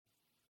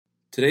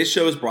Today's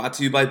show is brought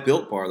to you by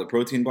Built Bar, the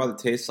protein bar that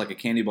tastes like a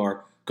candy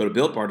bar. Go to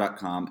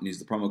BuiltBar.com and use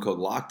the promo code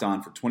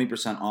LOCKEDON for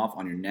 20% off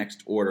on your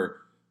next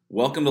order.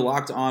 Welcome to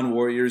Locked On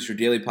Warriors, your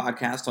daily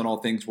podcast on all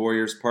things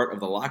Warriors, part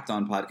of the Locked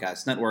On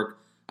Podcast Network.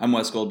 I'm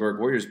Wes Goldberg,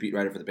 Warriors beat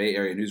writer for the Bay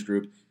Area News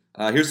Group.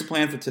 Here's the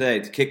plan for today.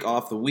 To kick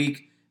off the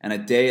week and a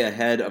day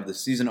ahead of the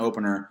season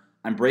opener,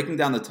 I'm breaking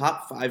down the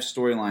top 5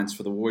 storylines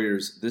for the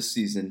Warriors this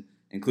season,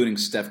 including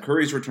Steph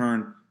Curry's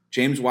return,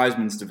 James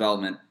Wiseman's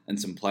development, and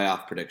some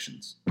playoff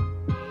predictions.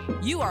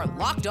 You are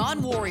Locked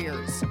On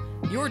Warriors,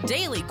 your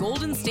daily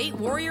Golden State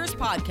Warriors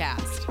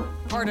podcast.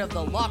 Part of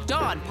the Locked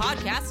On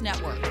Podcast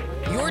Network,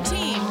 your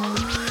team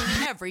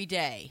every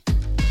day.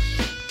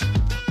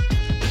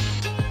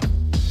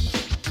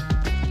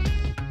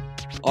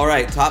 All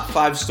right, top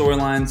 5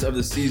 storylines of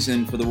the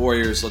season for the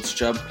Warriors. Let's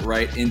jump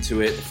right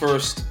into it.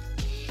 First,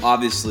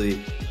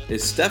 obviously,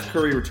 is Steph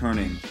Curry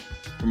returning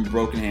from a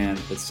broken hand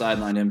that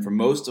sidelined him for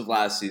most of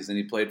last season.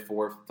 He played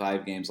 4 or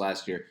 5 games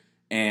last year,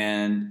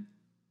 and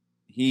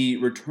he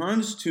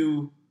returns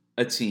to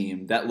a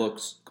team that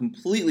looks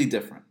completely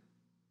different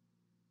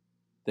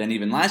than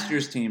even last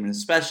year's team, and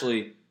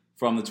especially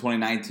from the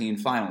 2019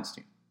 Finals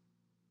team.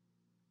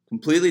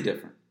 Completely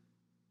different.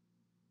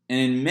 And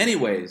in many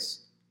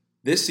ways,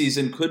 this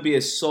season could be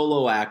a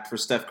solo act for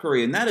Steph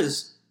Curry, and that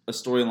is a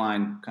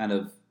storyline kind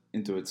of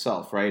into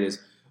itself, right?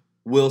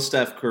 Will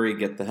Steph Curry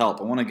get the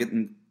help? I want to get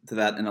into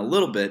that in a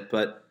little bit,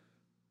 but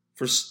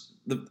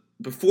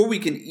before we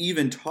can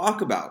even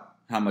talk about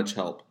how much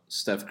help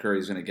Steph Curry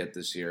is going to get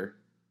this year,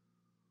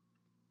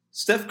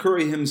 Steph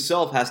Curry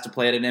himself has to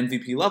play at an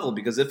MVP level,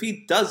 because if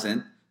he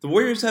doesn't, the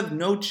Warriors have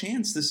no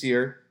chance this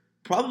year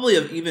probably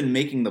of even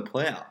making the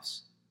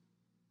playoffs.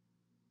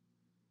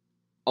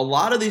 A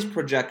lot of these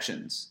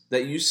projections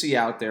that you see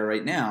out there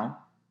right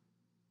now,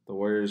 the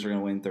Warriors are going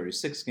to win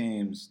 36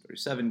 games,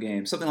 37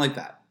 games, something like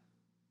that.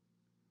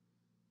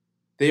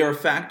 They are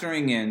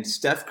factoring in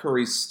Steph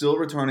Curry still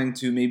returning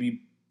to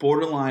maybe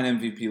borderline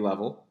MVP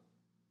level,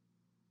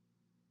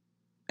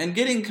 and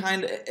getting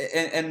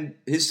and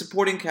his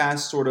supporting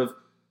cast sort of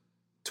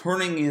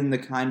turning in the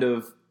kind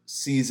of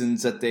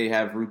seasons that they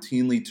have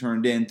routinely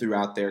turned in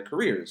throughout their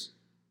careers.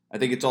 I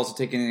think it's also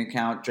taking into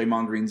account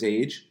Draymond Green's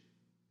age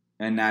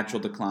and natural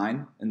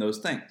decline and those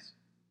things.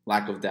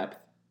 Lack of depth,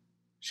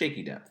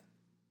 shaky depth.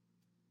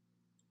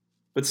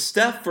 But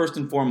Steph, first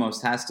and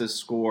foremost, has to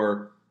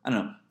score,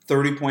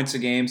 30 points a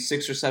game,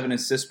 6 or 7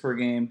 assists per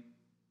game.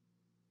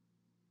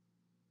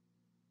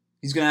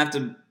 He's going to have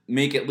to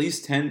take at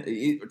least 10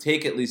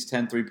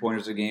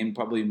 3-pointers a game,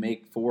 probably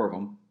make 4 of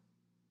them.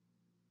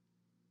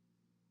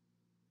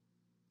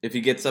 If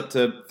he gets up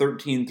to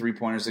 13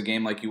 3-pointers a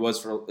game like he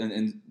was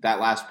in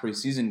that last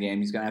preseason game,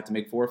 he's going to have to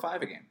make 4 or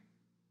 5 a game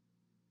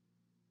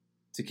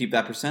to keep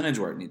that percentage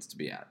where it needs to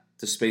be at,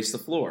 to space the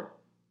floor.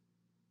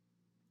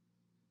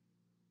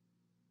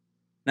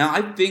 Now,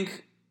 I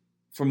think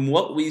from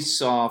what we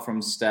saw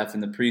from Steph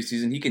in the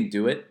preseason, he can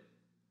do it.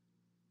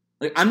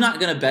 I'm not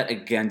going to bet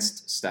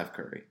against Steph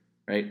Curry,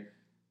 right?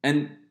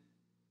 And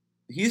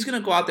he's going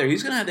to go out there.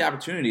 He's going to have the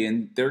opportunity,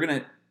 and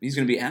he's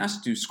going to be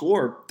asked to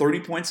score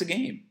 30 points a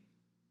game.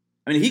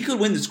 I mean, he could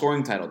win the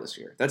scoring title this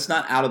year. That's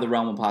not out of the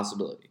realm of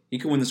possibility. He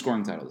could win the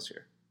scoring title this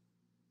year.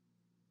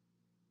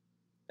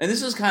 And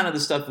this is kind of the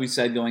stuff we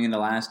said going into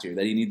last year,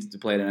 that he needed to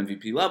play at an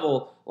MVP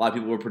level. A lot of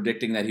people were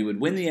predicting that he would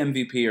win the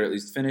MVP or at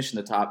least finish in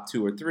the top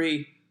 2 or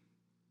 3.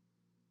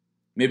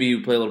 Maybe he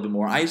would play a little bit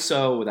more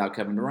ISO without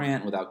Kevin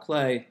Durant, without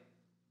Clay.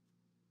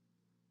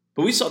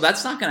 But we saw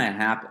that's not going to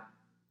happen.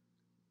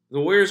 The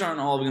Warriors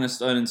aren't all going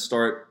to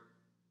start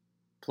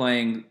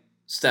playing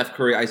Steph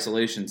Curry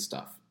isolation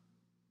stuff.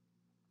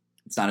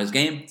 It's not his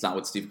game. It's not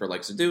what Steve Kerr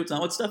likes to do. It's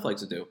not what Steph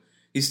likes to do.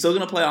 He's still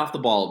going to play off the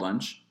ball a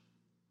bunch.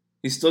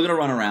 He's still going to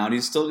run around.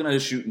 He's still going to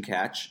shoot and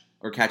catch,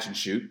 or catch and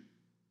shoot.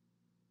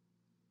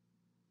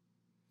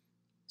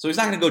 So he's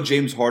not going to go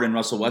James Harden,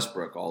 Russell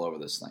Westbrook all over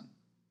this thing. And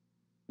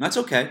that's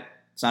okay.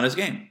 It's not his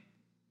game.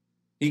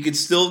 He could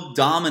still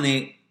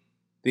dominate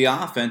the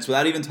offense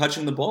without even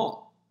touching the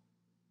ball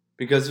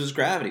because of his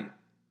gravity.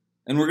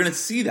 And we're going to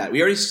see that. We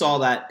already saw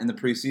that in the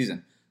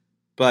preseason.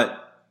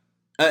 But,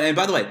 and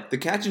by the way, the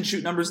catch and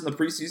shoot numbers in the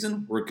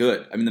preseason were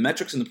good. I mean, the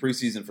metrics in the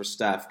preseason for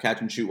Steph, catch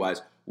and shoot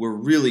wise, were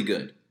really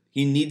good.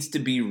 He needs to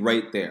be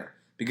right there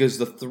because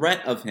the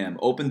threat of him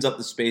opens up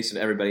the space of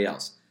everybody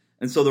else.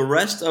 And so the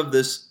rest of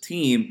this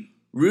team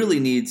really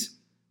needs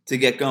to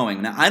get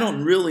going. Now, I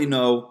don't really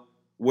know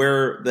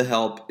where the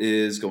help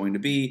is going to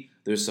be.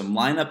 There's some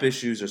lineup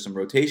issues. There's some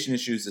rotation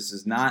issues. This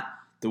is not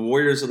the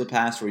Warriors of the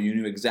past where you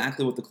knew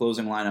exactly what the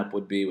closing lineup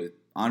would be with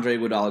Andre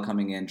Iguodala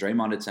coming in,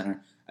 Draymond at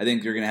center. I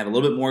think you're going to have a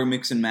little bit more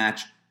mix and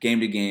match game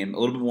to game, a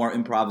little bit more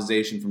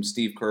improvisation from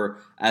Steve Kerr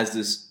as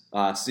this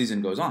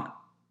season goes on.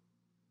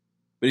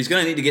 But he's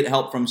going to need to get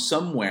help from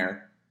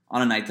somewhere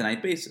on a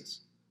night-to-night basis.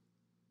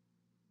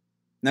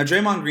 Now,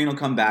 Draymond Green will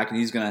come back, and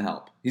he's going to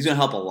help. He's going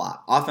to help a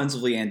lot,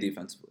 offensively and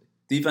defensively.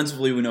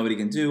 Defensively, we know what he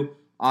can do.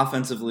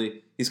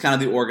 Offensively, he's kind of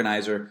the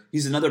organizer.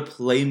 He's another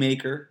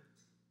playmaker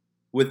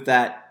with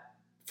that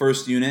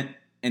first unit.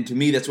 And to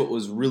me, that's what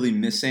was really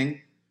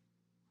missing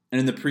And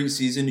in the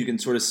preseason, you can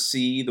sort of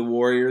see the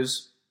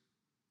Warriors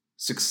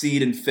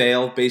succeed and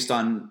fail based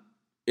on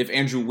if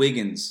Andrew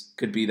Wiggins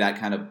could be that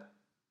kind of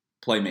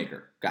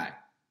playmaker guy.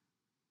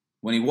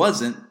 When he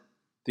wasn't,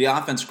 the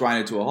offense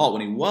grinded to a halt.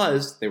 When he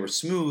was, they were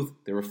smooth,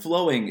 they were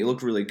flowing, it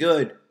looked really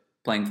good,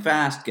 playing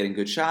fast, getting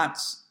good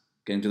shots,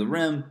 getting to the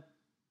rim.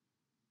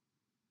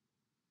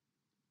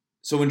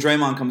 So when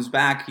Draymond comes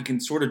back, he can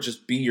sort of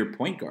just be your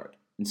point guard.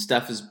 And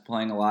Steph is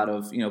playing a lot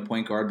of,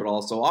 point guard, but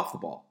also off the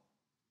ball.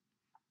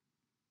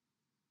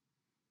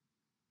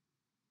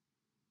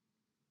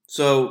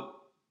 So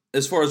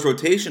as far as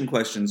rotation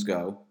questions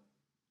go,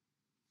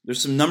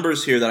 there's some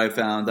numbers here that I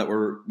found that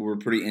were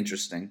pretty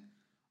interesting.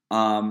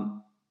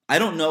 I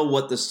don't know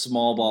what the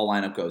small ball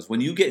lineup goes.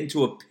 When you get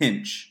into a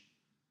pinch,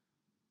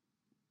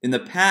 in the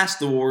past,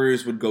 the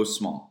Warriors would go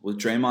small with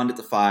Draymond at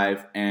the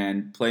 5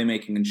 and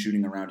playmaking and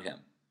shooting around him.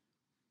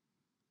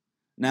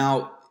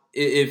 Now,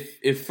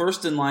 if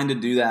first in line to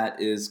do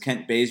that is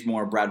Kent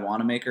Bazemore or Brad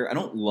Wanamaker, I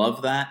don't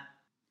love that.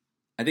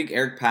 I think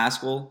Eric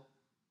Paschall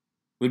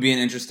would be an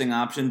interesting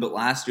option, but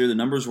last year the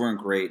numbers weren't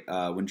great.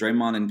 When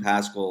Draymond and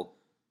Paschall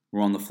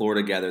were on the floor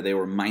together, they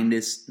were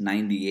minus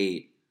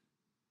 98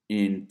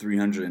 in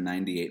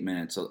 398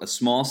 minutes. So a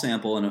small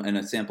sample and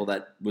a sample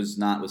that was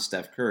not with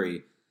Steph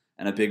Curry,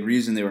 and a big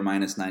reason they were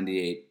minus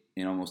 98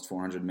 in almost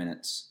 400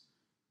 minutes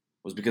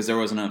was because there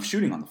wasn't enough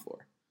shooting on the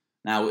floor.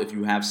 Now, if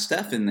you have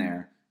Steph in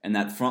there and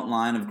that front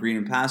line of Green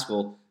and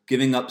Paschall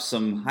giving up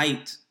some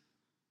height,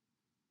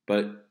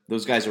 but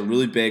those guys are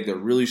really big, they're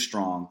really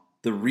strong.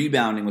 The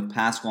rebounding with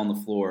Paschall on the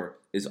floor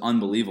is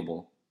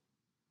unbelievable.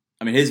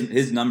 I mean,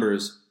 his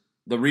numbers,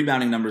 the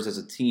rebounding numbers as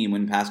a team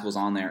when Paschall's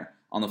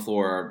on the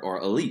floor are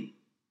elite,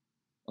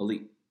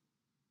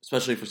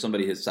 especially for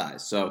somebody his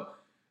size. So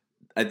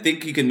I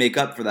think he can make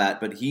up for that,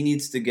 but he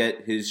needs to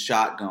get his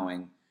shot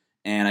going.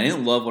 And I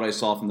didn't love what I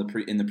saw from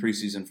in the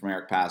preseason from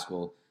Eric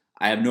Paschall.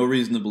 I have no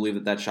reason to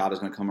believe that shot is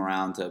going to come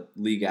around to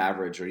league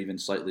average or even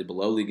slightly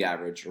below league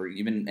average or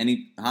even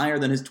any higher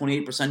than his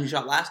 28% he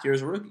shot last year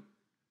as a rookie.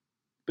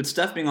 But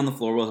Steph being on the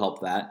floor will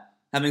help that.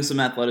 Having some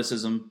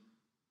athleticism,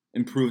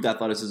 improved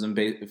athleticism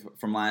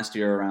from last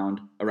year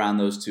around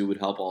those two would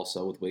help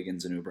also with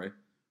Wiggins and Oubre.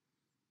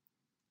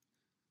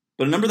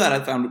 But a number that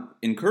I found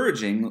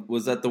encouraging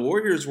was that the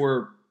Warriors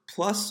were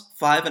plus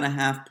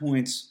 5.5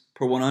 points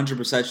per 100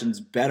 possessions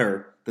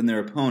better than their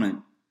opponent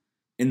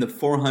in the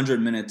 400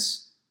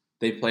 minutes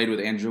they played with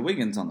Andrew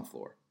Wiggins on the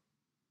floor.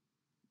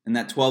 In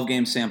that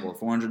 12-game sample of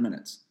 400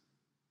 minutes.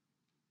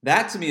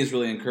 That to me is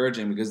really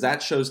encouraging because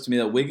that shows to me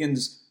that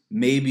Wiggins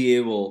may be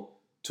able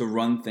to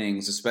run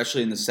things,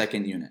 especially in the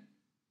second unit.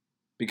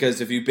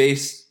 Because if you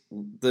base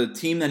the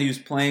team that he was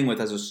playing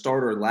with as a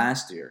starter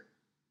last year,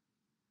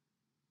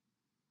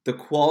 the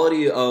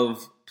quality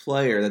of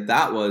player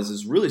that was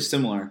is really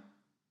similar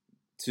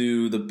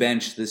to the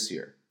bench this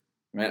year.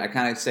 Right? I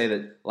kind of say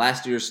that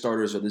last year's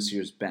starters are this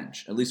year's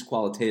bench, at least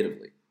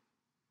qualitatively.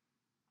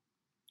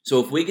 So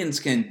if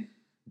Wiggins can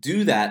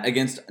do that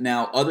against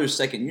now other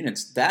second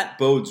units, that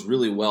bodes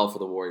really well for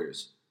the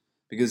Warriors.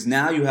 Because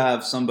now you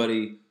have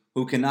somebody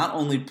who can not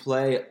only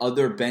play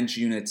other bench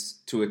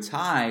units to a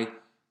tie,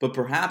 but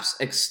perhaps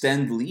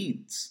extend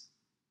leads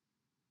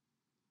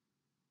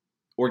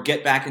or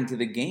get back into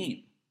the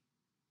game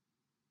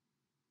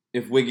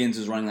if Wiggins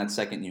is running that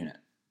second unit.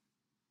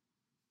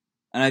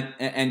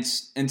 And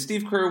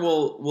Steve Kerr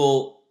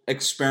will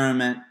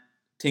experiment,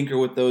 tinker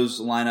with those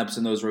lineups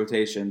and those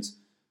rotations.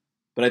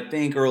 But I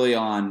think early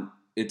on,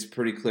 it's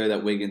pretty clear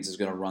that Wiggins is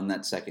going to run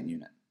that second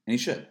unit. And he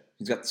should.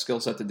 He's got the skill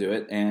set to do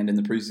it. And in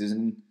the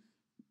preseason,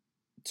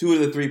 2 of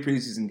the 3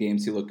 preseason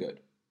games, he looked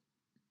good.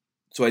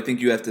 So I think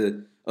you have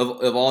to,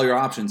 of all your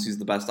options, he's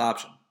the best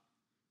option.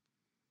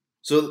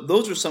 So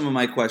those are some of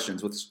my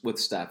questions with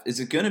Steph.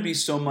 Is it going to be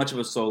so much of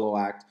a solo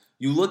act?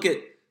 You look at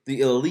the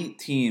elite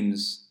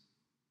teams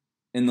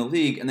in the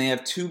league, and they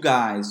have 2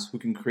 guys who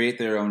can create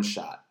their own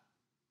shot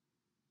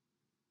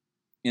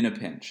in a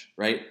pinch,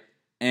 right?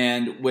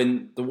 And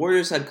when the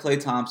Warriors had Klay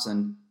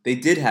Thompson, they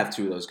did have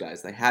 2 of those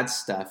guys. They had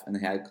Steph and they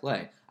had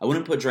Klay. I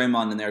wouldn't put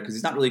Draymond in there because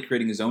he's not really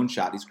creating his own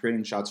shot. He's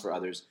creating shots for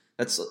others.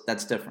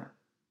 That's different.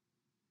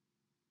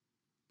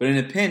 But in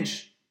a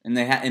pinch,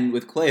 and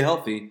with Klay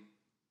healthy,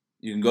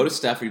 you can go to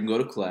Steph or you can go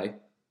to Klay,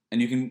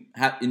 and you can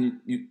have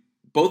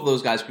both of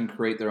those guys can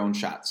create their own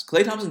shots.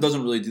 Klay Thompson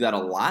doesn't really do that a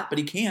lot, but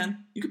he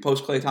can. You could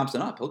post Klay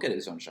Thompson up; he'll get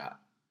his own shot.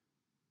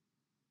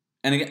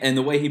 And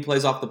the way he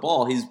plays off the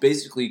ball, he's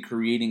basically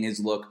creating his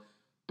look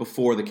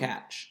before the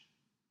catch.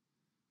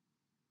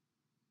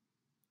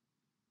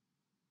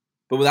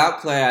 But without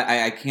Klay,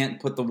 I can't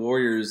put the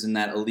Warriors in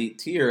that elite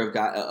tier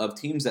of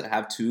teams that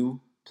have 2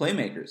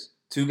 playmakers,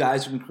 2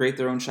 guys who can create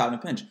their own shot in a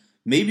pinch.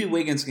 Maybe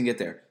Wiggins can get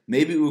there.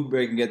 Maybe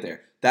Oubre can get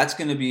there. That's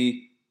going to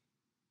be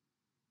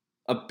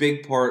a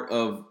big part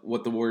of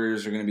what the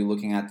Warriors are going to be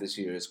looking at this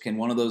year is can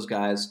one of those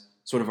guys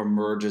sort of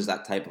emerge as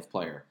that type of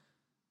player?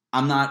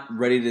 I'm not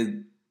ready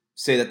to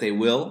say that they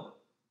will.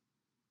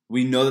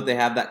 We know that they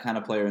have that kind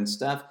of player in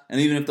Steph. And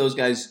even if those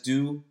guys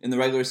do in the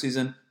regular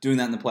season, doing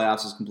that in the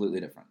playoffs is completely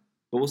different.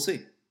 But we'll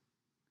see.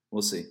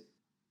 We'll see.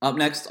 Up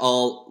next,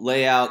 I'll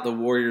lay out the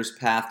Warriors'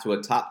 path to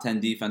a top 10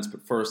 defense,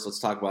 but first, let's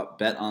talk about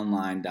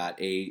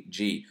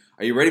betonline.ag.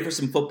 Are you ready for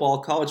some football?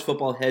 College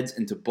football heads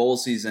into bowl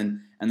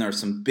season, and there are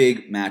some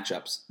big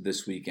matchups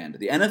this weekend.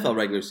 The NFL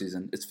regular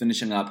season is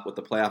finishing up with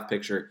the playoff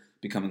picture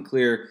becoming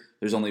clear.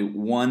 There's only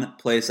one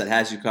place that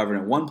has you covered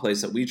and one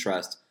place that we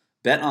trust,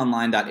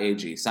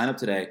 betonline.ag. Sign up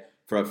today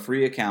for a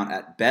free account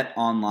at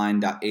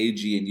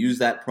betonline.ag and use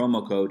that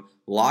promo code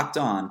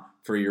LOCKEDON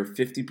for your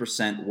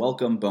 50%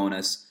 welcome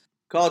bonus.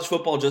 College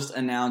football just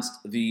announced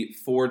the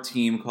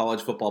 4-team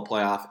college football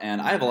playoff,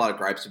 and I have a lot of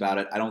gripes about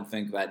it. I don't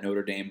think that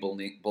Notre Dame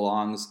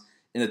belongs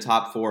in the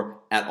top 4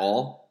 at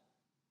all.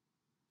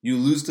 You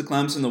lose to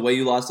Clemson the way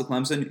you lost to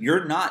Clemson,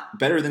 you're not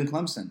better than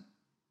Clemson,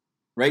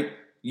 right?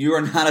 You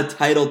are not a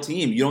title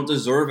team. You don't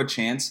deserve a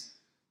chance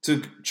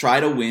to try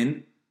to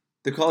win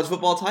the college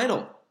football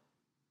title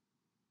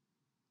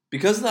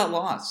because of that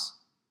loss.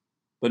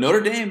 But Notre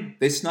Dame,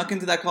 they snuck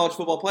into that college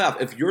football playoff.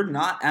 If you're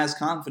not as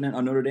confident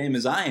on Notre Dame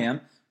as I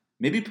am,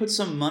 maybe put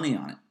some money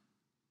on it.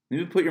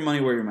 Maybe put your money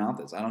where your mouth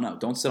is. I don't know.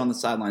 Don't sit on the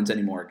sidelines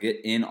anymore. Get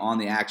in on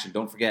the action.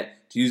 Don't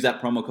forget to use that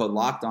promo code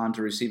LOCKEDON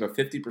to receive a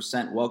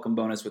 50% welcome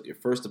bonus with your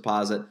first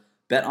deposit.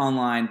 Bet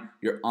Online,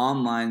 your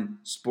online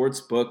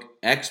sportsbook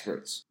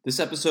experts. This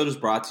episode is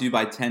brought to you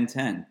by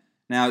 1010.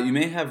 Now, you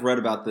may have read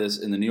about this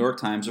in the New York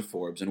Times or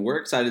Forbes, and we're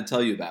excited to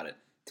tell you about it.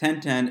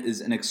 1010 is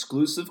an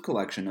exclusive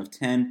collection of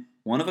 10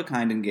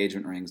 one-of-a-kind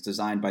engagement rings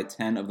designed by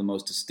 10 of the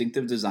most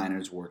distinctive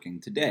designers working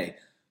today.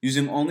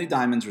 Using only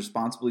diamonds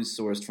responsibly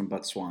sourced from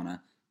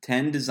Botswana,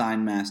 10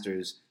 design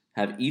masters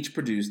have each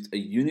produced a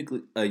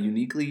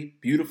uniquely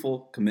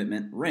beautiful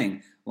commitment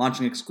ring,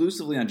 launching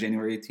exclusively on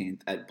January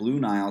 18th at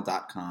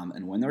BlueNile.com,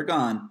 and when they're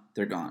gone,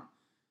 they're gone.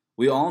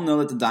 We all know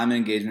that the diamond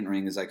engagement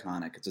ring is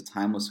iconic. It's a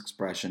timeless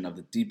expression of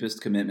the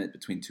deepest commitment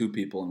between two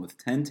people, and with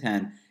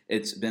 1010,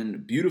 it's been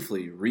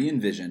beautifully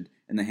re-envisioned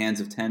in the hands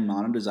of 10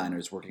 modern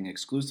designers working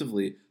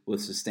exclusively with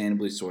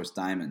sustainably sourced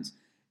diamonds.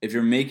 If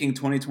you're making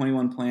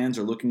 2021 plans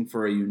or looking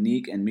for a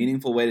unique and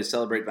meaningful way to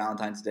celebrate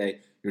Valentine's Day,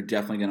 you're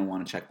definitely going to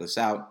want to check this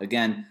out.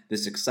 Again,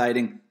 this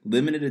exciting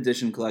limited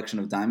edition collection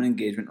of diamond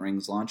engagement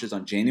rings launches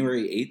on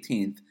January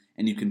 18th,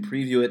 and you can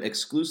preview it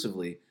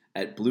exclusively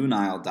at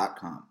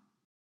BlueNile.com.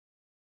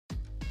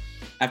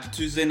 After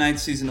Tuesday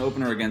night's season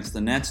opener against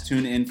the Nets,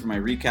 tune in for my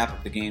recap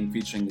of the game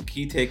featuring the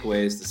key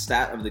takeaways, the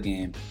stat of the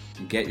game,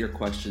 and get your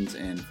questions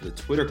in for the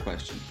Twitter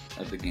question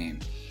of the game.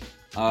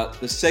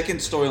 The second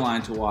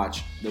storyline to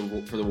watch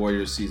for the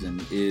Warriors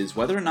season is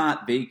whether or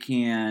not they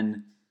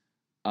can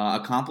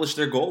accomplish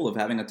their goal of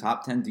having a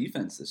top 10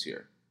 defense this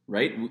year,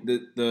 right?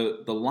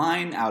 The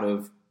line out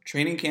of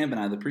training camp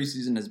and out of the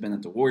preseason has been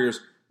that the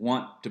Warriors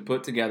want to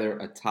put together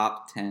a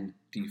top 10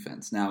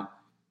 defense. Now,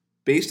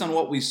 based on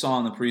what we saw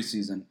in the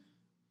preseason,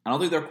 I don't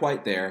think they're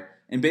quite there.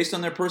 And based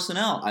on their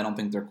personnel, I don't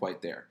think they're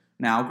quite there.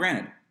 Now,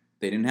 granted,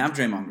 they didn't have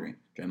Draymond Green.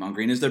 Draymond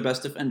Green is their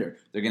best defender.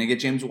 They're going to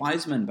get James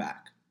Wiseman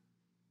back.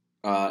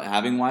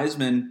 Having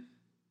Wiseman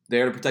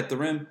there to protect the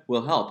rim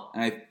will help.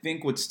 And I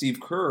think what Steve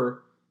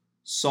Kerr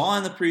saw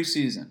in the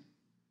preseason,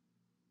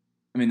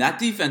 I mean, that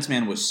defense,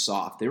 man, was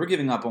soft. They were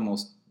giving up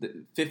almost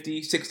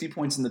 50, 60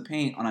 points in the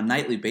paint on a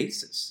nightly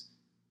basis.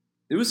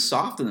 It was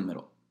soft in the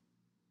middle.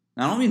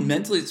 Not only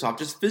mentally soft,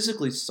 just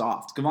physically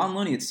soft. Kevon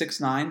Looney at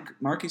 6'9",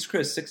 Marquise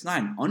Chris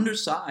 6'9",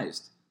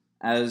 undersized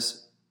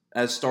as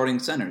starting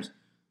centers.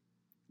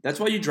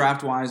 That's why you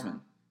draft Wiseman.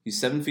 He's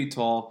 7 feet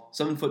tall,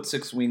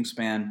 7'6"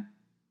 wingspan.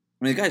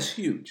 I mean, the guy's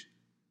huge.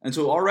 And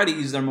so already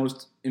he's their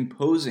most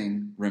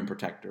imposing rim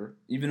protector,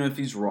 even if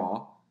he's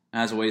raw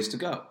and has a ways to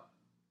go.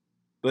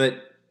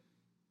 But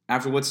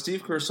after what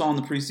Steve Kerr saw in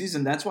the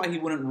preseason, that's why he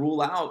wouldn't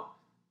rule out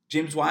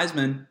James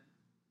Wiseman,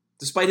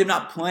 despite him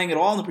not playing at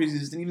all in the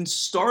preseason, even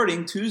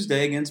starting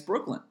Tuesday against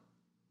Brooklyn.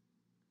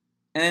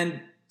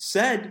 And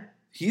said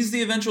he's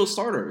the eventual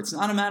starter. It's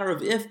not a matter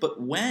of if, but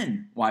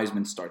when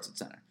Wiseman starts at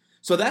center.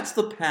 So that's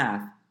the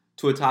path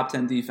to a top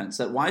 10 defense,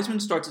 that Wiseman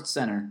starts at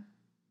center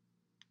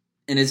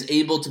and is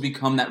able to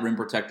become that rim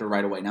protector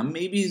right away. Now,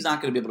 maybe he's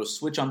not going to be able to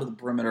switch onto the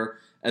perimeter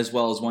as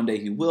well as one day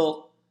he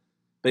will,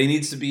 but he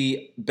needs to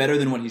be better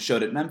than what he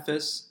showed at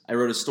Memphis. I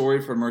wrote a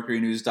story for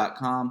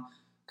MercuryNews.com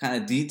kind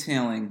of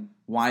detailing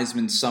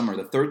Wiseman's summer,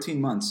 the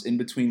 13 months in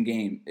between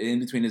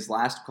his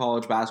last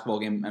college basketball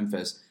game at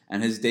Memphis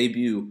and his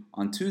debut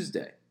on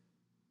Tuesday.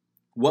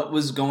 What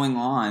was going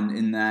on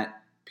in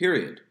that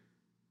period?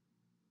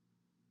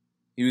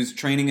 He was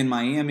training in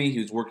Miami. He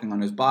was working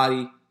on his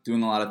body,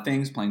 doing a lot of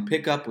things, playing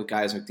pickup with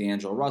guys like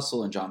D'Angelo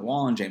Russell and John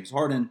Wall and James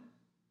Harden.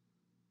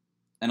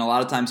 And a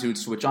lot of times he would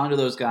switch on to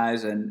those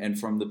guys. And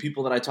from the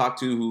people that I talked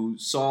to who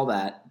saw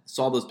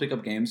those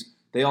pickup games,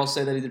 they all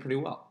say that he did pretty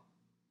well.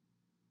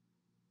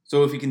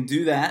 So if he can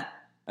do that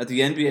at the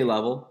NBA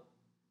level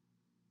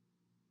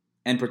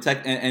and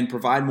protect and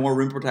provide more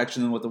rim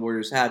protection than what the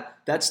Warriors had,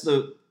 that's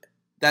going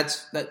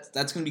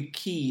to be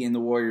key in the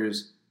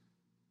Warriors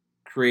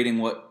creating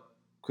what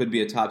could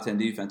be a top 10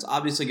 defense.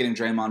 Obviously, getting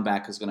Draymond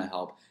back is going to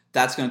help.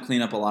 That's going to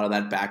clean up a lot of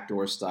that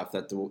backdoor stuff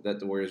that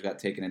the Warriors got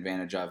taken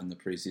advantage of in the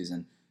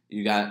preseason.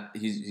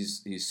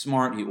 He's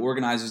smart. He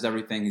organizes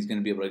everything. He's going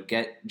to be able to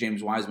get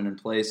James Wiseman in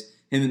place.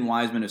 Him and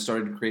Wiseman have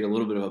started to create a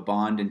little bit of a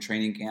bond in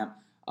training camp,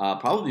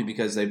 probably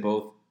because they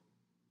both,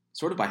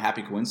 sort of by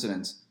happy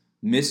coincidence,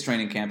 missed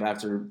training camp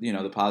after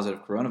the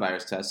positive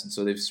coronavirus test, and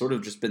so they've sort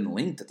of just been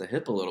linked at the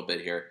hip a little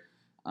bit here,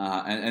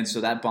 and so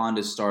that bond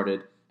has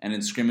started. And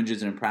in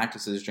scrimmages and in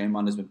practices,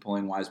 Draymond has been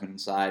pulling Wiseman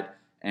inside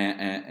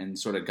and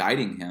sort of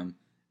guiding him,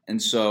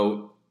 and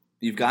so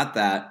you've got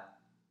that.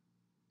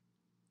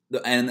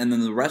 And then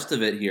the rest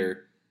of it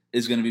here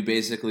is going to be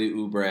basically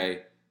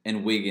Oubre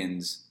and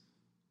Wiggins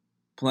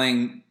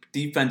playing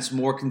defense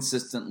more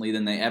consistently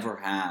than they ever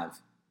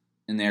have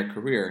in their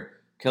career.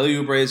 Kelly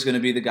Oubre is going to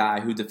be the guy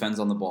who defends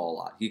on the ball a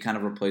lot. He kind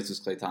of replaces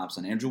Klay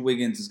Thompson. Andrew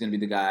Wiggins is going to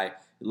be the guy, a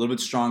little bit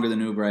stronger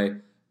than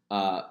Oubre,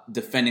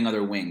 defending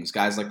other wings,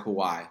 guys like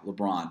Kawhi,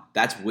 LeBron.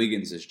 That's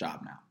Wiggins' job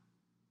now.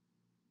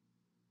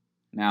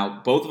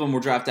 Now, both of them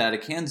were drafted out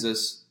of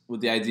Kansas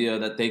with the idea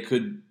that they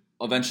could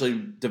eventually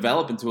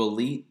develop into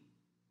elite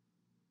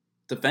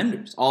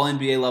defenders, all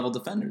NBA level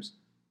defenders.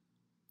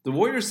 The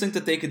Warriors think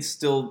that they could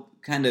still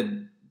kind of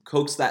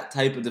coax that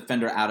type of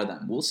defender out of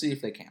them. We'll see if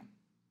they can.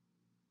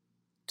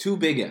 Two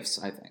big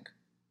ifs, I think.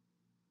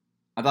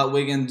 I thought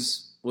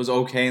Wiggins was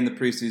okay in the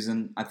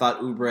preseason. I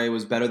thought Oubre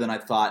was better than I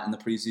thought in the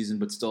preseason,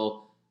 but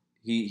still,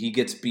 he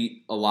gets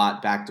beat a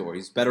lot backdoor.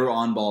 He's better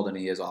on ball than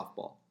he is off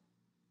ball.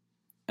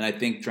 And I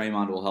think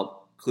Draymond will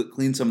help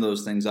clean some of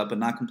those things up, but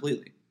not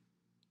completely.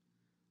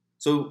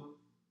 So,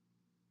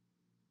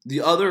 the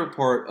other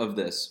part of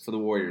this for the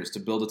Warriors to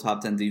build a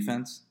top 10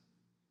 defense,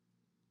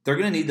 they're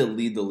going to need to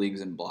lead the leagues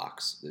in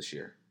blocks this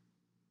year.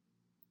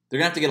 They're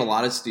going to have to get a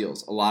lot of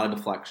steals, a lot of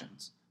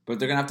deflections, but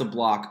they're going to have to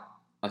block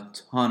a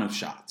ton of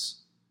shots.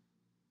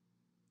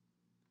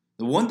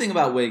 The one thing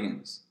about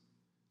Wiggins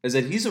is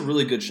that he's a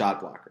really good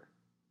shot blocker.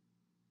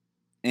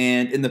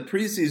 And in the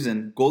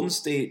preseason, Golden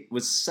State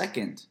was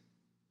second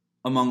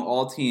among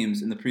all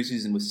teams in the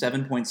preseason with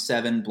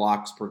 7.7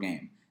 blocks per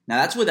game. Now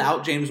that's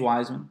without James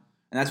Wiseman.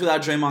 And that's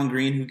without Draymond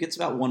Green, who gets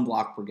about 1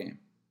 block per game.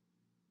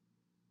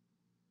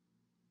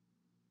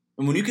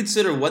 And when you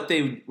consider what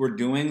they were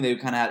doing, they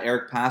kind of had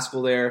Eric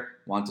Paschall there,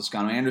 Juan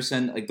Toscano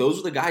Anderson. Like, those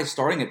are the guys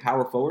starting at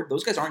power forward.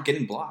 Those guys aren't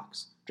getting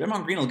blocks.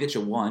 Draymond Green will get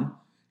you 1.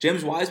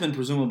 James Wiseman,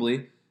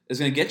 presumably, is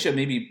going to get you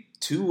maybe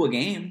 2 a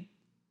game.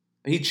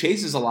 He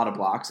chases a lot of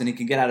blocks, and he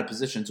can get out of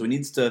position, so he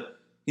needs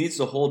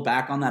to hold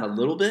back on that a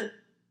little bit.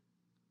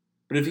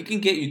 But if he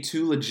can get you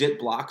 2 legit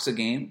blocks a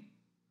game,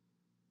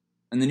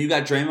 and then you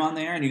got Draymond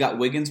there, and you got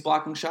Wiggins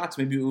blocking shots.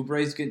 Maybe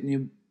Oubre's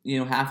getting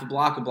you half a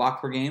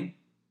block per game.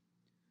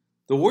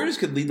 The Warriors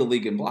could lead the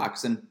league in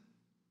blocks. And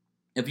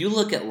if you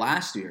look at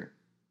last year,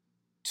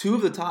 2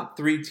 of the top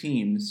 3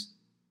 teams,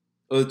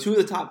 or 2 of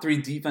the top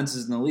 3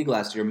 defenses in the league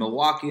last year,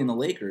 Milwaukee and the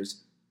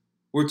Lakers,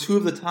 were 2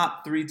 of the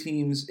top 3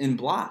 teams in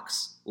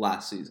blocks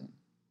last season.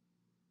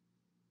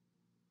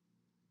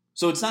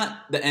 So it's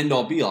not the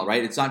end-all be-all,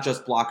 right? It's not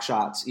just block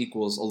shots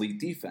equals elite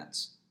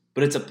defense,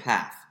 but it's a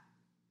path.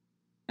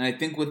 And I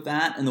think with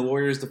that and the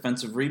Warriors'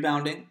 defensive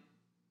rebounding,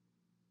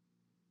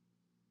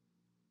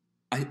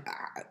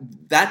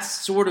 that's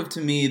sort of,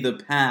 to me, the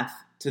path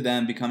to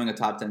them becoming a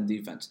top 10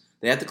 defense.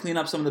 They have to clean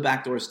up some of the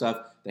backdoor stuff.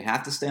 They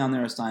have to stay on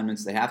their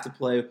assignments. They have to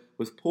play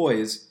with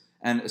poise,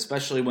 and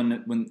especially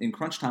when in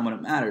crunch time when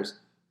it matters.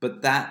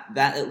 But that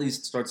at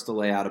least starts to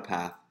lay out a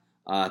path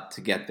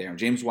to get there.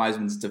 James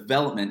Wiseman's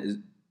development, is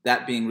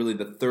that being really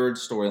the third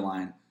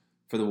storyline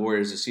for the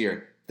Warriors this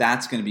year.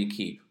 That's going to be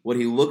key. What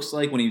he looks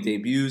like when he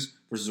debuts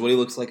versus what he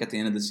looks like at the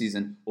end of the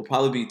season will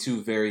probably be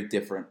 2 very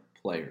different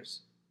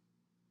players.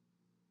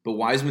 But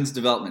Wiseman's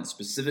development,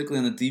 specifically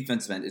on the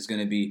defensive end, is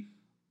going to be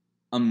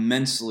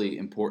immensely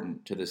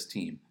important to this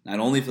team. Not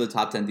only for the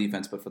top 10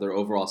 defense, but for their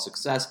overall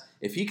success.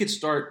 If he could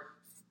start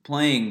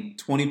playing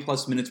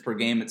 20-plus minutes per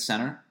game at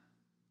center,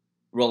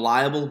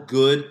 reliable,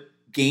 good,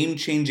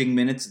 game-changing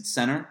minutes at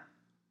center,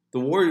 the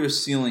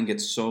Warriors' ceiling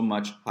gets so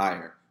much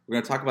higher. We're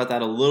going to talk about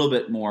that a little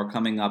bit more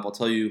coming up. I'll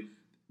tell you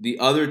the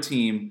other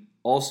team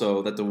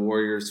also that the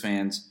Warriors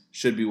fans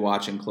should be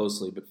watching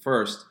closely. But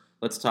first,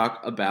 let's talk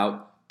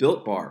about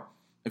Built Bar.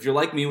 If you're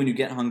like me, when you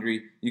get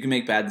hungry, you can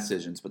make bad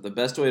decisions. But the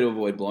best way to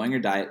avoid blowing your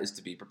diet is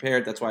to be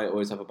prepared. That's why I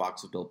always have a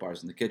box of Built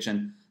Bars in the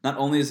kitchen. Not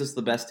only is this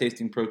the best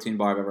tasting protein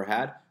bar I've ever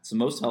had, it's the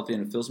most healthy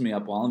and it fills me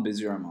up while I'm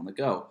busy or I'm on the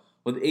go.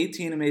 With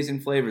 18 amazing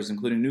flavors,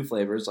 including new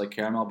flavors like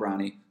caramel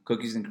brownie,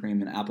 cookies and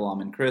cream, and apple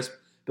almond crisp,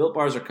 Built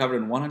Bars are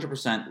covered in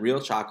 100% real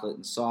chocolate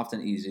and soft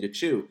and easy to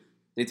chew.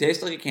 They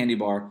taste like a candy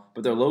bar,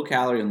 but they're low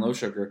calorie and low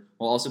sugar,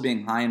 while also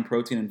being high in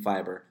protein and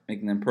fiber,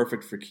 making them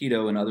perfect for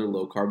keto and other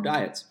low carb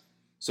diets.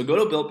 So go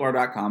to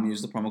BuiltBar.com and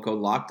use the promo code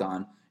LOCKEDON,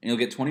 and you'll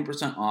get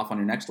 20% off on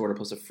your next order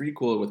plus a free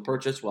cooler with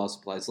purchase while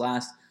supplies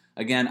last.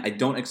 Again, I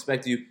don't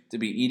expect you to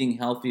be eating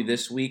healthy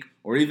this week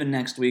or even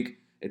next week.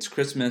 It's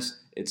Christmas,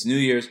 it's New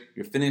Year's,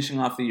 you're finishing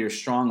off the year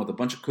strong with a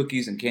bunch of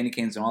cookies and candy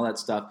canes and all that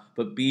stuff,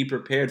 but be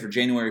prepared for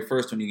January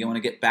 1st when you want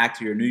to get back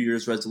to your New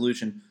Year's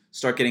resolution,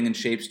 start getting in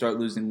shape, start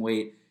losing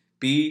weight.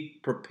 Be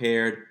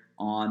prepared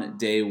on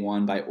day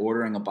one by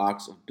ordering a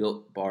box of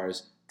Built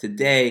Bars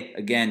today.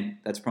 Again,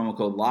 that's promo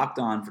code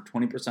LOCKEDON for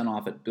 20%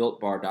 off at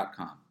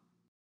BuiltBar.com.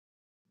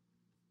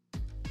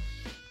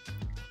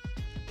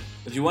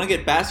 If you want to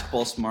get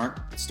basketball smart,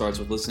 it starts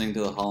with listening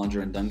to the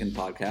Hollinger and Duncan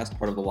podcast,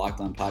 part of the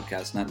Locked On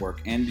Podcast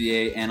Network.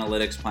 NBA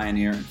analytics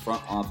pioneer and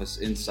front office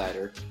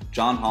insider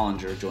John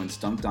Hollinger joins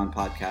Dunked On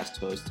podcast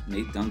host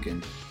Nate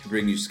Duncan to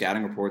bring you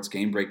scouting reports,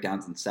 game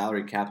breakdowns, and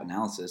salary cap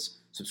analysis.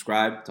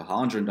 Subscribe to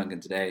Hollinger and Duncan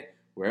today,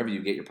 wherever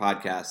you get your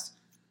podcasts.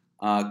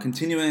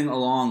 Continuing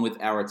along with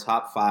our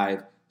top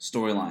 5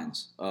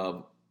 storylines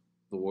of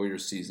the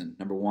Warriors season.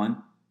 Number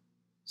 1,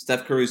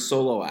 Steph Curry's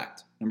solo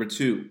act. Number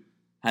 2,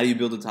 how do you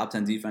build a top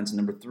 10 defense? And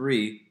number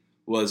 3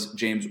 was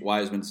James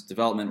Wiseman's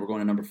development. We're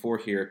going to number 4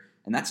 here,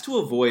 and that's to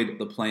avoid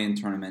the play-in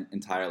tournament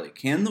entirely.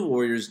 Can the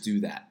Warriors do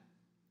that?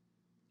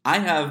 I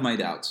have my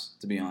doubts,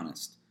 to be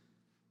honest.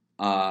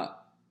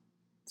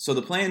 So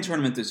the play-in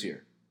tournament this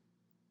year,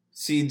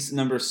 seeds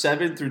number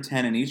 7 through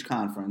 10 in each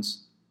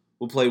conference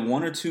will play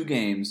 1 or 2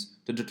 games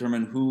to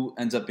determine who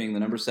ends up being the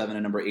number 7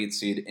 and number 8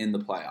 seed in the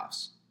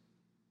playoffs.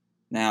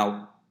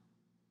 Now,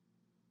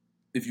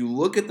 if you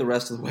look at the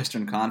rest of the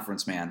Western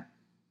Conference, man,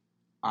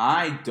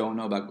 I don't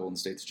know about Golden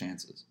State's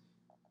chances.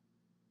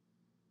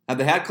 Had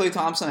they had Klay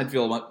Thompson, I'd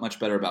feel much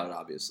better about it,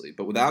 obviously.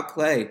 But without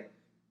Klay,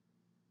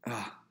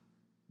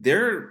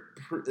 they're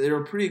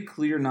a pretty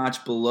clear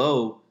notch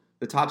below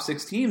the top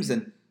 6 teams.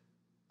 And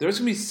there's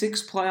going to be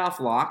 6 playoff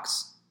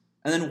locks.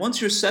 And then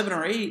once you're 7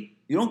 or 8,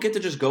 you don't get to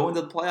just go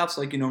into the playoffs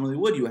like you normally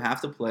would. You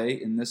have to play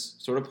in this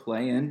sort of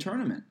play-in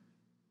tournament.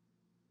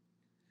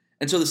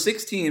 And so the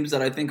 6 teams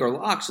that I think are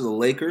locks are the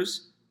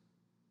Lakers,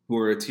 who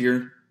are a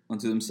tier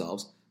unto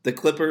themselves, the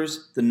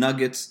Clippers, the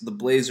Nuggets, the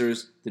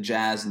Blazers, the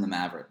Jazz, and the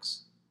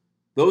Mavericks.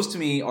 Those, to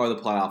me, are the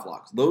playoff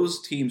locks.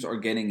 Those teams are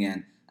getting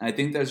in, and I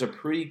think there's a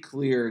pretty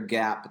clear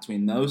gap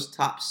between those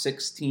top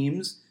 6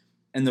 teams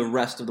and the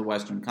rest of the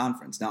Western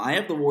Conference. Now, I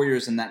have the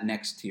Warriors in that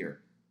next tier.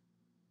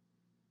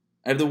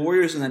 I have the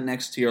Warriors in that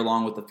next tier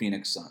along with the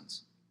Phoenix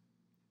Suns.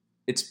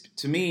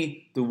 To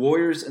me, the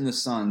Warriors and the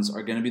Suns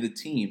are going to be the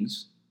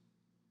teams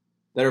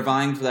that are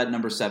vying for that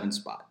number 7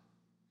 spot.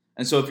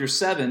 And so if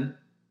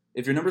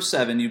you're number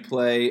 7, you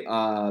play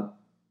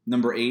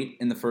number 8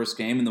 in the first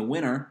game, and the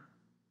winner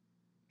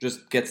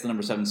just gets the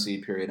number 7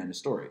 seed, period, end of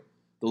story.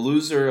 The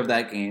loser of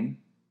that game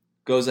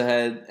goes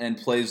ahead and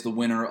plays the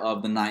winner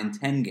of the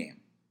 9-10 game.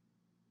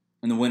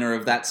 And the winner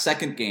of that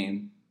second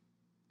game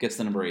gets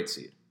the number 8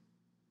 seed.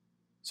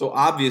 So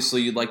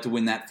obviously you'd like to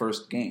win that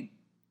first game.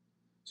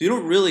 So you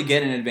don't really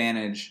get an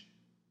advantage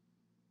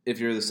if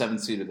you're the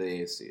 7th seed or the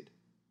 8th seed.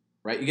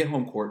 Right? You get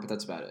home court, but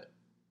that's about it.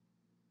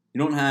 You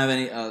don't have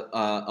any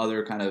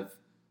other kind of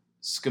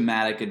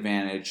schematic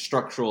advantage,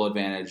 structural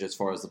advantage as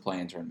far as the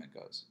play-in tournament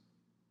goes.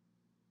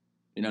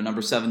 You know,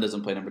 number 7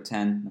 doesn't play number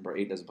 10, number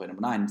 8 doesn't play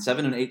number 9.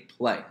 7 and 8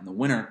 play, and the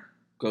winner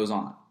goes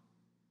on.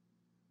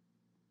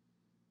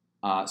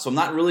 So I'm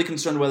not really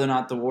concerned whether or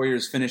not the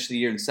Warriors finish the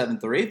year in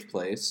 7th or 8th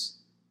place.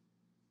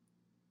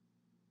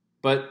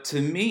 But to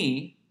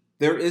me,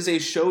 there is a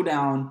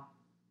showdown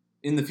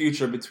in the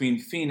future between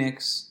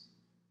Phoenix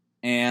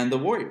and the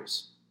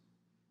Warriors.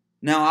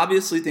 Now,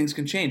 obviously, things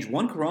can change.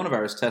 One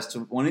coronavirus test to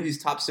one of these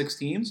top 6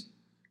 teams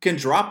can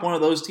drop one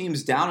of those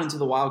teams down into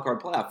the wild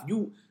card playoff.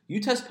 You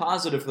test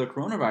positive for the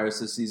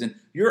coronavirus this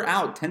season, you're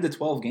out 10 to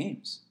 12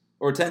 games,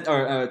 or 10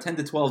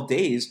 to 12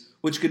 days,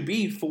 which could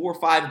be 4 or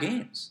 5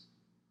 games.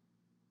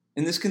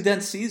 In this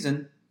condensed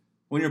season,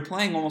 when you're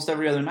playing almost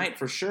every other night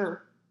for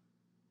sure,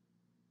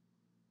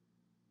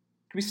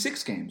 it could be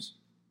 6 games.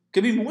 It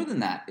could be more than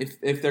that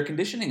if their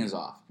conditioning is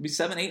off. It could be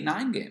 7, 8,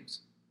 9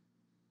 games.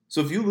 So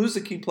if you lose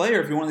a key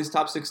player, if you're one of these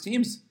top 6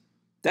 teams,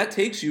 that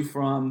takes you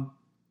from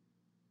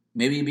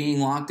maybe being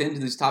locked into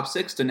these top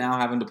 6 to now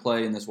having to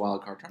play in this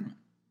wild card tournament.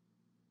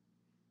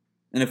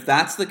 And if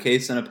that's the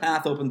case, then a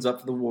path opens up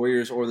for the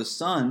Warriors or the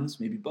Suns,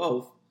 maybe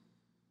both,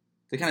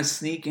 to kind of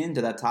sneak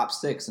into that top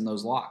 6 in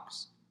those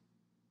locks.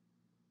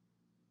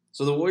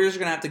 So the Warriors are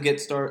going to have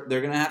to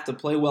they're going to have to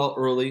play well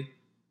early.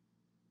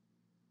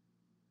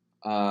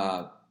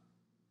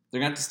 They're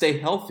going to have to stay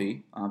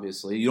healthy,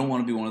 obviously. You don't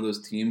want to be one of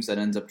those teams that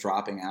ends up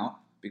dropping out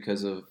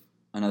because of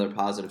another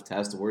positive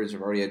test. The Warriors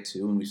have already had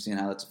 2, and we've seen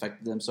how that's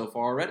affected them so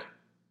far already.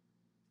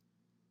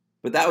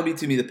 But that would be,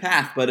 to me, the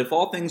path. But if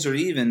all things are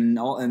even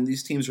and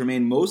these teams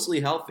remain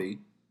mostly healthy,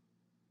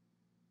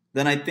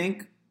 then I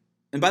think,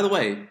 and by the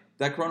way,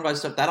 that coronavirus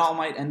stuff, that all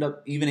might end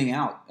up evening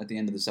out at the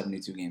end of the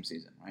 72-game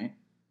season, right?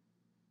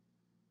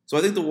 So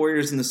I think the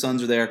Warriors and the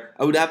Suns are there.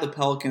 I would have the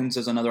Pelicans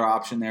as another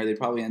option there. They'd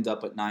probably end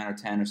up at 9 or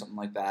 10 or something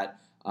like that.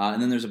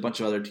 And then there's a bunch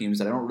of other teams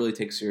that I don't really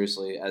take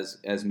seriously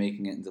as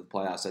making it into the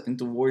playoffs. I think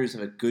the Warriors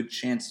have a good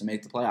chance to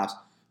make the playoffs,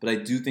 but I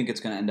do think it's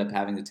going to end up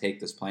having to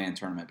take this play-in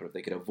tournament. But if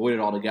they could avoid it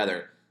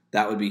altogether,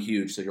 that would be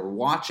huge. So you're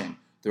watching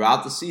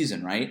throughout the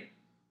season, right?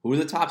 Who are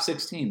the top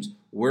 6 teams?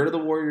 Where do the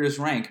Warriors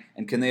rank?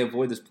 And can they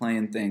avoid this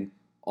play-in thing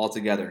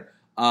altogether?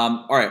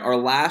 All right, our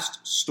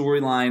last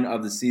storyline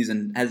of the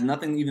season has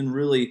nothing even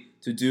really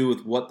to do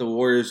with what the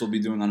Warriors will be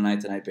doing on a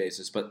night-to-night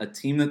basis, but a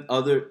team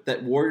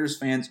that Warriors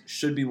fans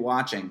should be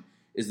watching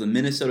is the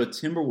Minnesota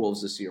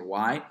Timberwolves this year.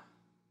 Why?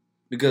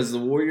 because the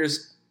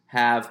Warriors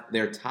have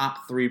their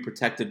top 3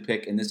 protected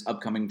pick in this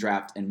upcoming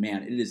draft, and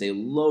man, it is a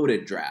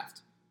loaded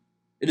draft.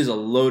 It is a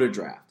loaded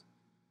draft.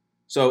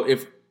 So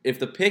if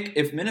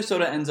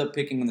Minnesota ends up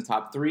picking in the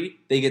top 3,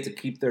 they get to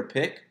keep their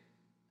pick,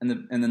 and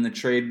then the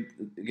trade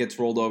gets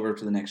rolled over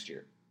to the next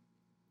year.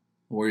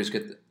 The Warriors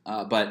get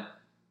but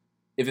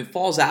if it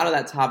falls out of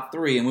that top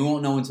 3, and we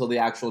won't know until the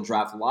actual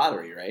draft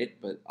lottery, right?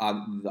 But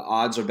the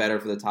odds are better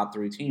for the top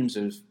 3 teams,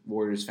 as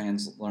Warriors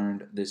fans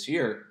learned this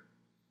year.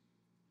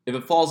 If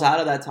it falls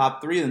out of that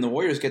top 3, then the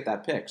Warriors get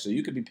that pick. So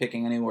you could be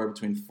picking anywhere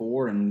between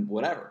 4 and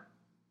whatever.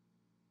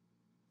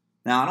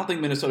 Now, I don't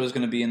think Minnesota is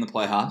going to be in the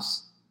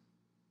playoffs.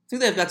 I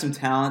think they've got some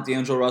talent.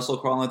 D'Angelo Russell,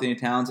 Karl-Anthony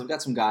Towns. They've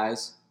got some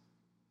guys.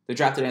 They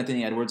drafted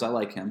Anthony Edwards. I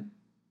like him.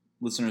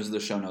 Listeners of the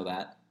show know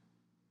that.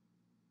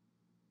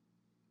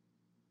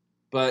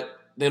 But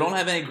they don't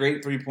have any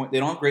great 3-point. They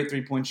don't have great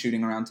 3-point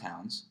shooting around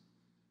Towns.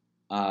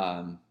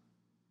 D'Angelo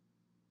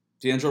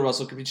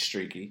Russell could be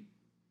streaky.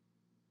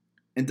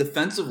 And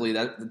defensively,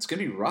 that's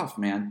going to be rough,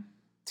 man.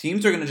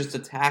 Teams are going to just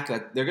attack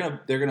that. They're going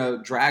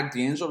to drag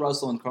D'Angelo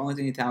Russell and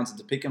Karl-Anthony Towns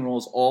into pick and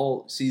rolls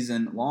all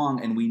season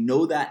long, and we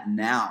know that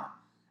now.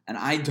 And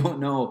I don't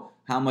know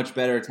how much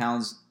better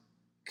Towns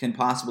can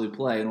possibly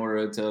play in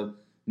order to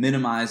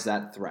minimize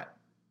that threat.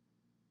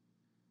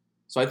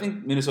 So I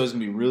think Minnesota's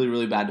going to be really,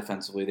 really bad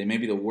defensively. They may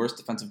be the worst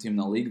defensive team in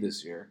the league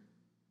this year.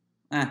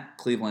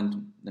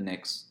 Cleveland, the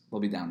Knicks, they'll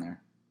be down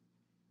there.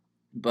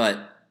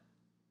 But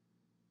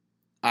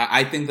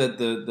I think that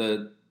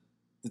the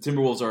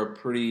Timberwolves are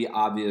pretty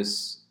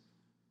obvious.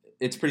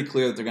 It's pretty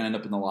clear that they're going to end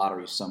up in the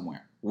lottery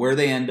somewhere. Where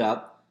they end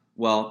up,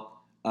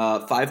 well,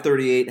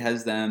 538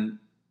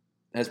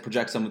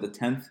 projects them with the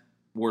 10th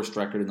worst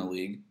record in the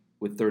league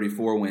with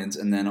 34 wins,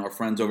 and then our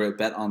friends over at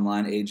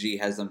BetOnline AG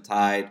has them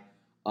tied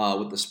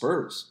with the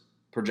Spurs,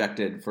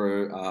 projected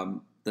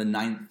for the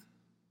 9th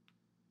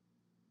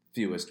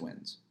fewest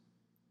wins.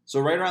 So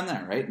right around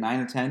there, right? 9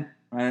 or 10,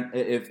 right?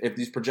 If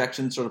these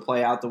projections sort of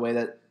play out the way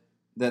that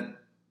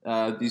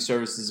these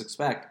services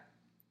expect.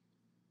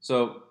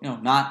 So,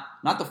 not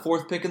the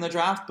 4th pick in the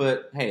draft,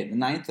 but hey, the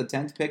 9th, the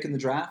 10th pick in the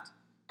draft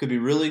could be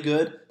really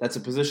good. That's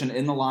a position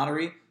in the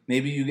lottery.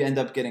 Maybe you end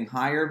up getting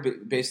higher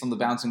based on the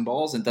bouncing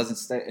balls and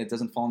it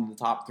doesn't fall into the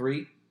top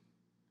 3.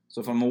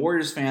 So if I'm a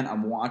Warriors fan,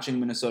 I'm watching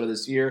Minnesota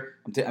this year.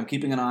 I'm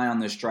keeping an eye on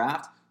this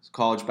draft. It's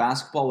college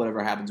basketball,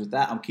 whatever happens with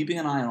that. I'm keeping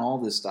an eye on all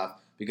this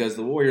stuff because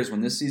the Warriors, when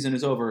this season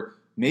is over,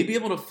 may be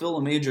able to fill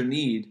a major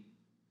need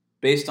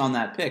based on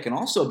that pick. And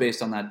also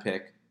based on that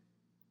pick,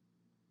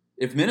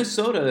 if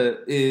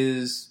Minnesota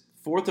is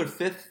 4th or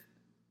 5th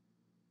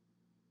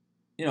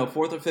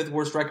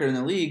worst record in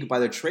the league by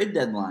the trade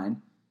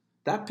deadline,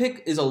 that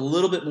pick is a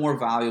little bit more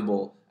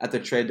valuable at the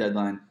trade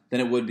deadline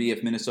than it would be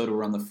if Minnesota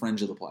were on the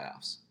fringe of the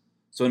playoffs.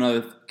 So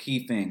another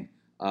key thing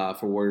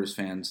for Warriors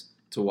fans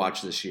to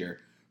watch this year.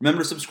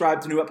 Remember to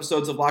subscribe to new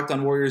episodes of Locked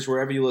On Warriors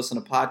wherever you listen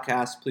to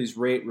podcasts. Please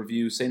rate,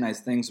 review, say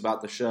nice things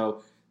about the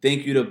show.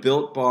 Thank you to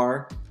Built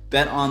Bar,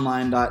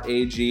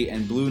 BetOnline.ag,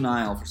 and Blue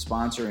Nile for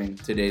sponsoring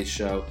today's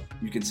show.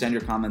 You can send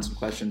your comments and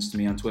questions to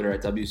me on Twitter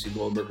at WC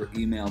Goldberg or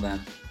email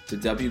them to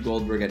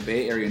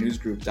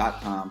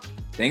wgoldberg@bayareanewsgroup.com.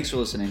 Thanks for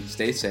listening.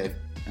 Stay safe,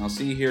 and I'll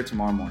see you here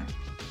tomorrow morning.